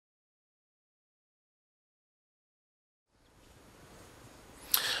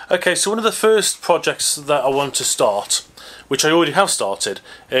Okay, so one of the first projects that I want to start, which I already have started,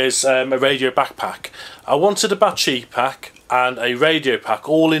 is a radio backpack. I wanted a battery pack and a radio pack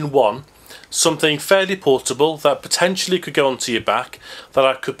all in one, something fairly portable that potentially could go onto your back, that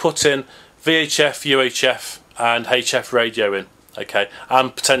I could put in VHF, UHF and HF radio in, okay,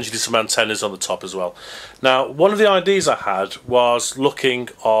 and potentially some antennas on the top as well. Now, one of the ideas I had was looking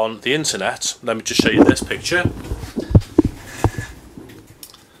on the internet. Let me just show you this picture.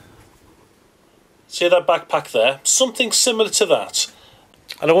 See that backpack there? Something similar to that.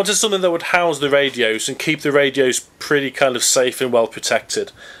 And I wanted something that would house the radios and keep the radios pretty kind of safe and well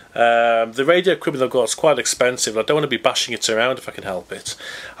protected. The radio equipment I've got is quite expensive. I don't want to be bashing it around if I can help it.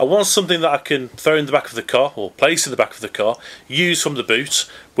 I want something that I can throw in the back of the car, or place in the back of the car, use from the boot,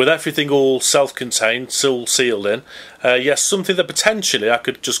 with everything all self-contained, all sealed in. Yes, something that potentially I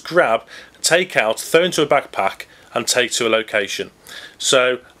could just grab, take out, throw into a backpack and take to a location.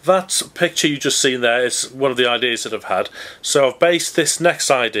 So that picture you just seen there is one of the ideas that I've had. So I've based this next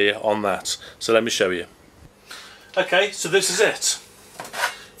idea on that. So let me show you. Okay, so this is it.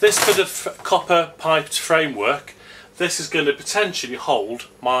 This bit of copper piped framework, this is going to potentially hold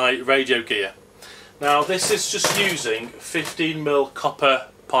my radio gear. Now this is just using 15mm copper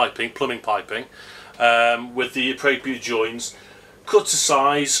piping, plumbing piping, with the appropriate joins, cut to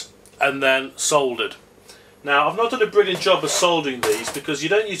size and then soldered. Now, I've not done a brilliant job of soldering these because you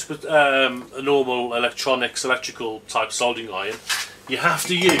don't use a normal electrical type soldering iron. You have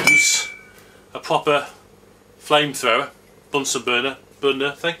to use a proper flamethrower, Bunsen burner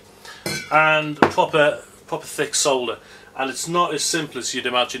thing, and proper thick solder. And it's not as simple as you'd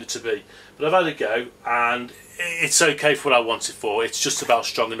imagine it to be. But I've had a go and it's okay for what I want it for. It's just about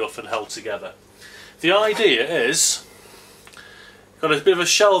strong enough and held together. The idea is, got a bit of a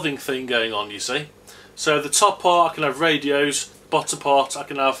shelving thing going on, you see. So the top part I can have radios, bottom part I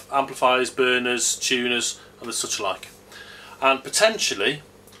can have amplifiers, burners, tuners and the such like. And potentially,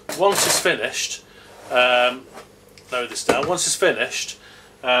 once it's finished, lower this down, once it's finished,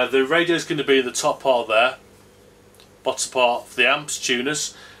 the radio is going to be in the top part there, bottom part for the amps,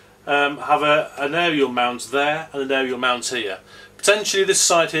 tuners, have an aerial mount there and an aerial mount here. Potentially this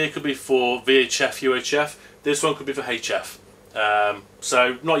side here could be for VHF, UHF, this one could be for HF.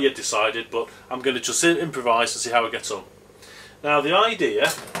 So not yet decided, but I'm going to just improvise and see how it gets on. Now the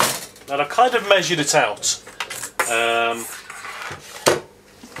idea, and I kind of measured it out,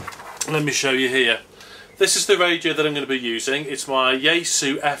 let me show you here. This is the radio that I'm going to be using. It's my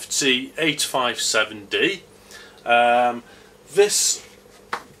Yaesu FT857D. This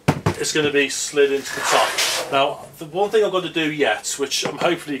is going to be slid into the top. Now the one thing I've got to do yet, which I'm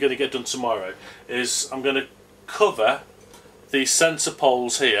hopefully going to get done tomorrow, is I'm going to cover these sensor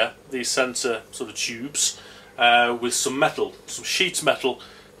poles here, these sensor sort of tubes, with some metal, some sheet metal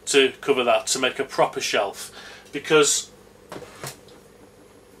to cover that, to make a proper shelf. Because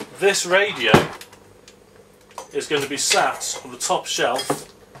this radio is going to be sat on the top shelf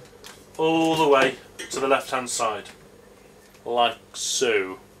all the way to the left hand side, like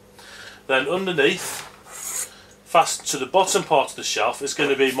so. Then underneath, fast to the bottom part of the shelf, is going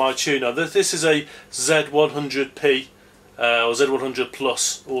to be my tuner. This is a Z100P or Z100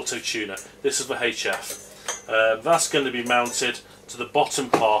 Plus auto tuner. This is for HF. That's going to be mounted to the bottom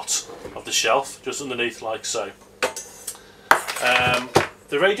part of the shelf, just underneath like so.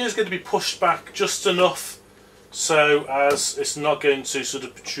 The radio is going to be pushed back just enough so as it's not going to sort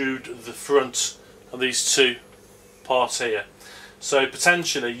of protrude the front of these two parts here. So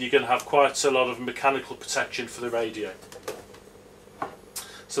potentially you're going to have quite a lot of mechanical protection for the radio.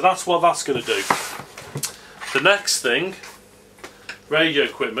 So that's what that's going to do. The next thing, radio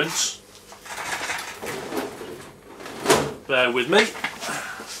equipment, bear with me.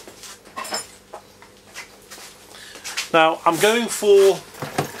 Now I'm going for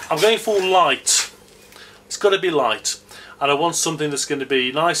light. It's got to be light, and I want something that's going to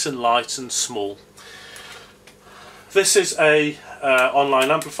be nice and light and small. This is a inline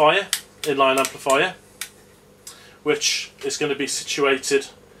amplifier, which is going to be situated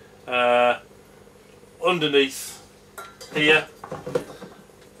underneath here.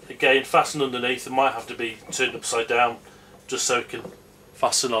 Again, fastened underneath. It might have to be turned upside down just so it can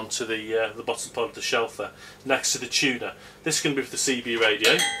fasten onto the bottom part of the shelf there, next to the tuner. This is going to be for the CB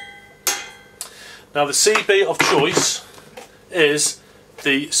radio. Now the CB of choice is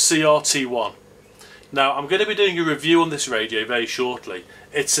the CRT1. Now I'm going to be doing a review on this radio very shortly.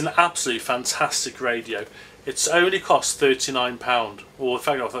 It's an absolutely fantastic radio. It's only cost £39, or in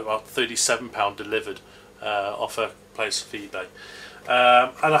fact about £37 delivered off a place of eBay.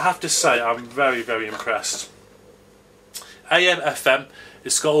 And I have to say I'm very, very impressed. AM FM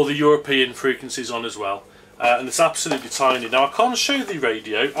It's got all the European frequencies on as well, and it's absolutely tiny. Now I can't show the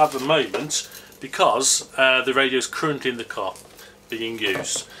radio at the moment because the radio is currently in the car being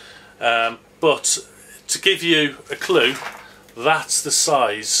used, but to give you a clue, that's the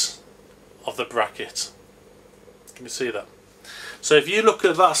size of the bracket. Can you see that? So if you look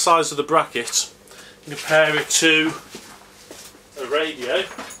at that size of the bracket, compare it to a radio,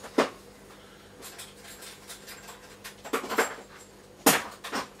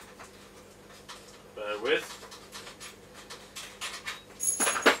 bear with,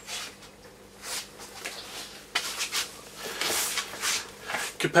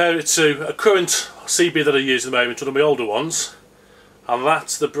 compare it to a current CB that I use at the moment, one of my older ones, and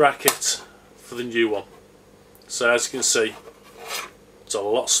that's the bracket for the new one. So as you can see, it's a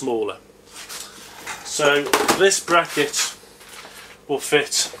lot smaller. So this bracket will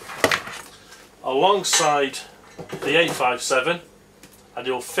fit alongside the 857, and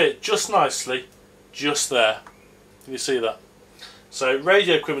it will fit just nicely just there. Can you see that? So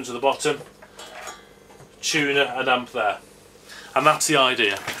radio equipment at the bottom, tuner and amp there, and that's the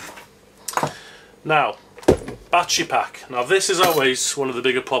idea. Now, battery pack. Now this is always one of the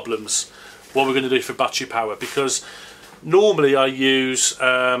bigger problems, what we're going to do for battery power, because normally I use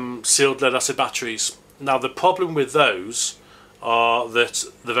sealed lead acid batteries. Now the problem with those are that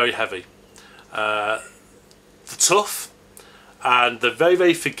they're very heavy. They're tough, and they're very,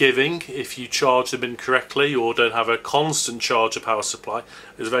 very forgiving if you charge them incorrectly or don't have a constant charge of power supply.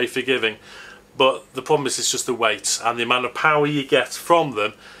 It's very forgiving, but the problem is it's just the weight and the amount of power you get from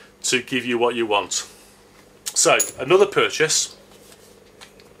them to give you what you want. So another purchase,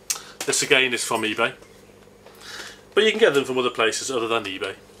 this again is from eBay, but you can get them from other places other than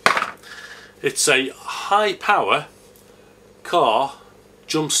eBay. It's a high power car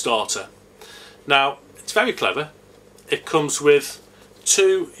jump starter. Now it's very clever. It comes with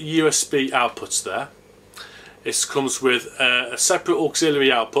two USB outputs there. It comes with a separate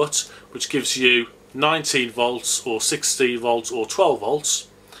auxiliary output which gives you 19 volts or 16 volts or 12 volts.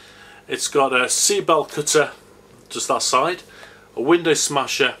 It's got a seatbelt cutter just that side, a window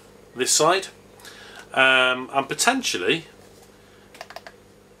smasher this side, and potentially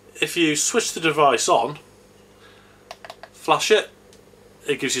if you switch the device on, flash it,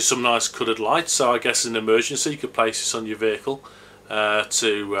 it gives you some nice coloured light. So I guess in an emergency you could place this on your vehicle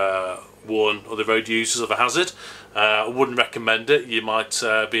to warn other road users of a hazard. I wouldn't recommend it. You might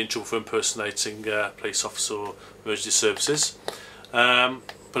be in trouble for impersonating police officer or emergency services.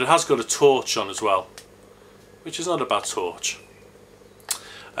 But it has got a torch on as well, which is not a bad torch.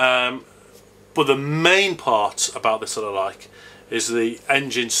 But the main part about this that I like is the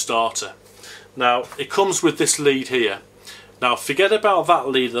engine starter. Now it comes with this lead here. Now forget about that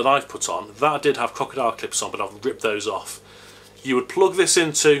lead that I've put on. That did have crocodile clips on, but I've ripped those off. You would plug this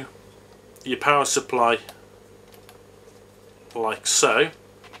into your power supply like so.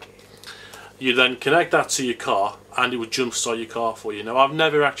 You then connect that to your car and it would jump start your car for you. Now I've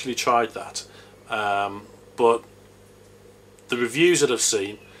never actually tried that, but the reviews that I've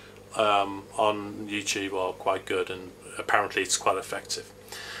seen on YouTube are quite good, and apparently it's quite effective.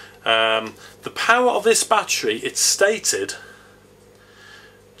 The power of this battery, it's stated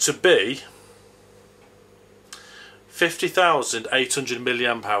to be 50,800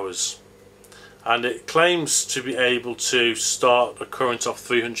 milliamp hours, and it claims to be able to start a current of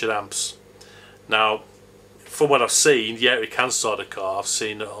 300 amps. Now from what I've seen, yeah, it can start a car. I've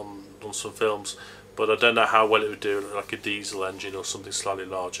seen it on some films, but I don't know how well it would do like a diesel engine or something slightly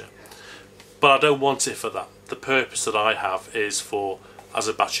larger. But I don't want it for that. The purpose that I have is for as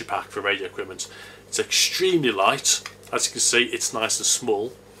a battery pack for radio equipment. It's extremely light, as you can see. It's nice and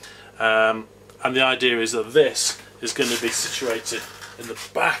small, and the idea is that this is going to be situated in the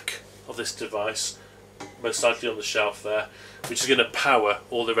back of this device, most likely on the shelf there, which is going to power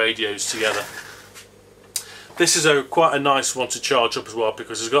all the radios together. This is quite a nice one to charge up as well,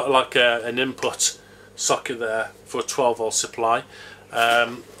 because it's got like an input socket there for a 12 volt supply.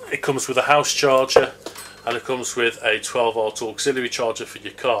 It comes with a house charger, and it comes with a 12 volt auxiliary charger for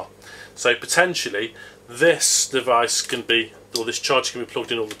your car. So potentially this device can be, or this charger can be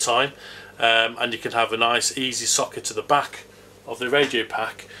plugged in all the time, and you can have a nice easy socket to the back of the radio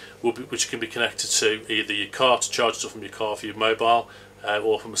pack, which can be connected to either your car to charge stuff from your car for your mobile,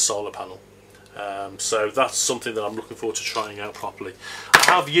 or from a solar panel. So that's something that I'm looking forward to trying out properly. I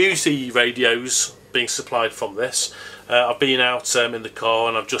have used the radios being supplied from this. I've been out in the car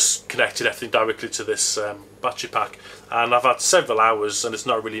and I've just connected everything directly to this battery pack, and I've had several hours and it's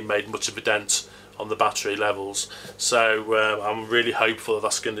not really made much of a dent on the battery levels. So I'm really hopeful that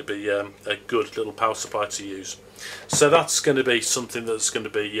that's going to be a good little power supply to use. So that's going to be something that's going to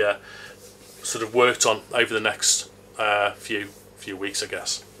be sort of worked on over the next few weeks, I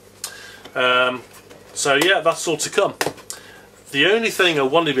guess. So yeah, that's all to come. The only thing I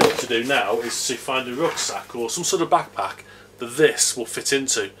want to be able to do now is to find a rucksack or some sort of backpack that this will fit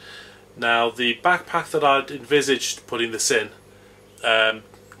into. Now the backpack that I'd envisaged putting this in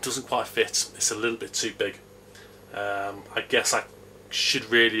doesn't quite fit. It's a little bit too big. I guess I should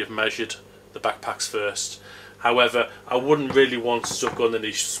really have measured the backpacks first. However, I wouldn't really want to have gone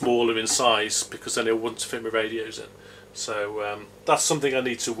any smaller in size because then it wouldn't fit my radios in. So that's something I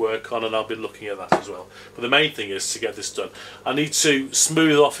need to work on, and I'll be looking at that as well. But the main thing is to get this done. I need to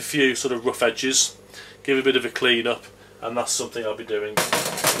smooth off a few sort of rough edges, give a bit of a clean up, and that's something I'll be doing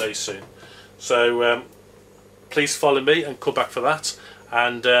very soon. So please follow me and come back for that,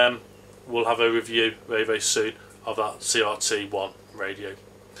 and we'll have a review very, very soon of that CRT-1 radio.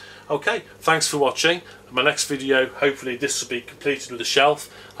 Okay, thanks for watching. In my next video, hopefully this will be completed with a shelf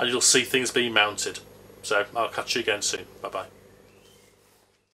and you'll see things being mounted. So I'll catch you again soon. Bye bye.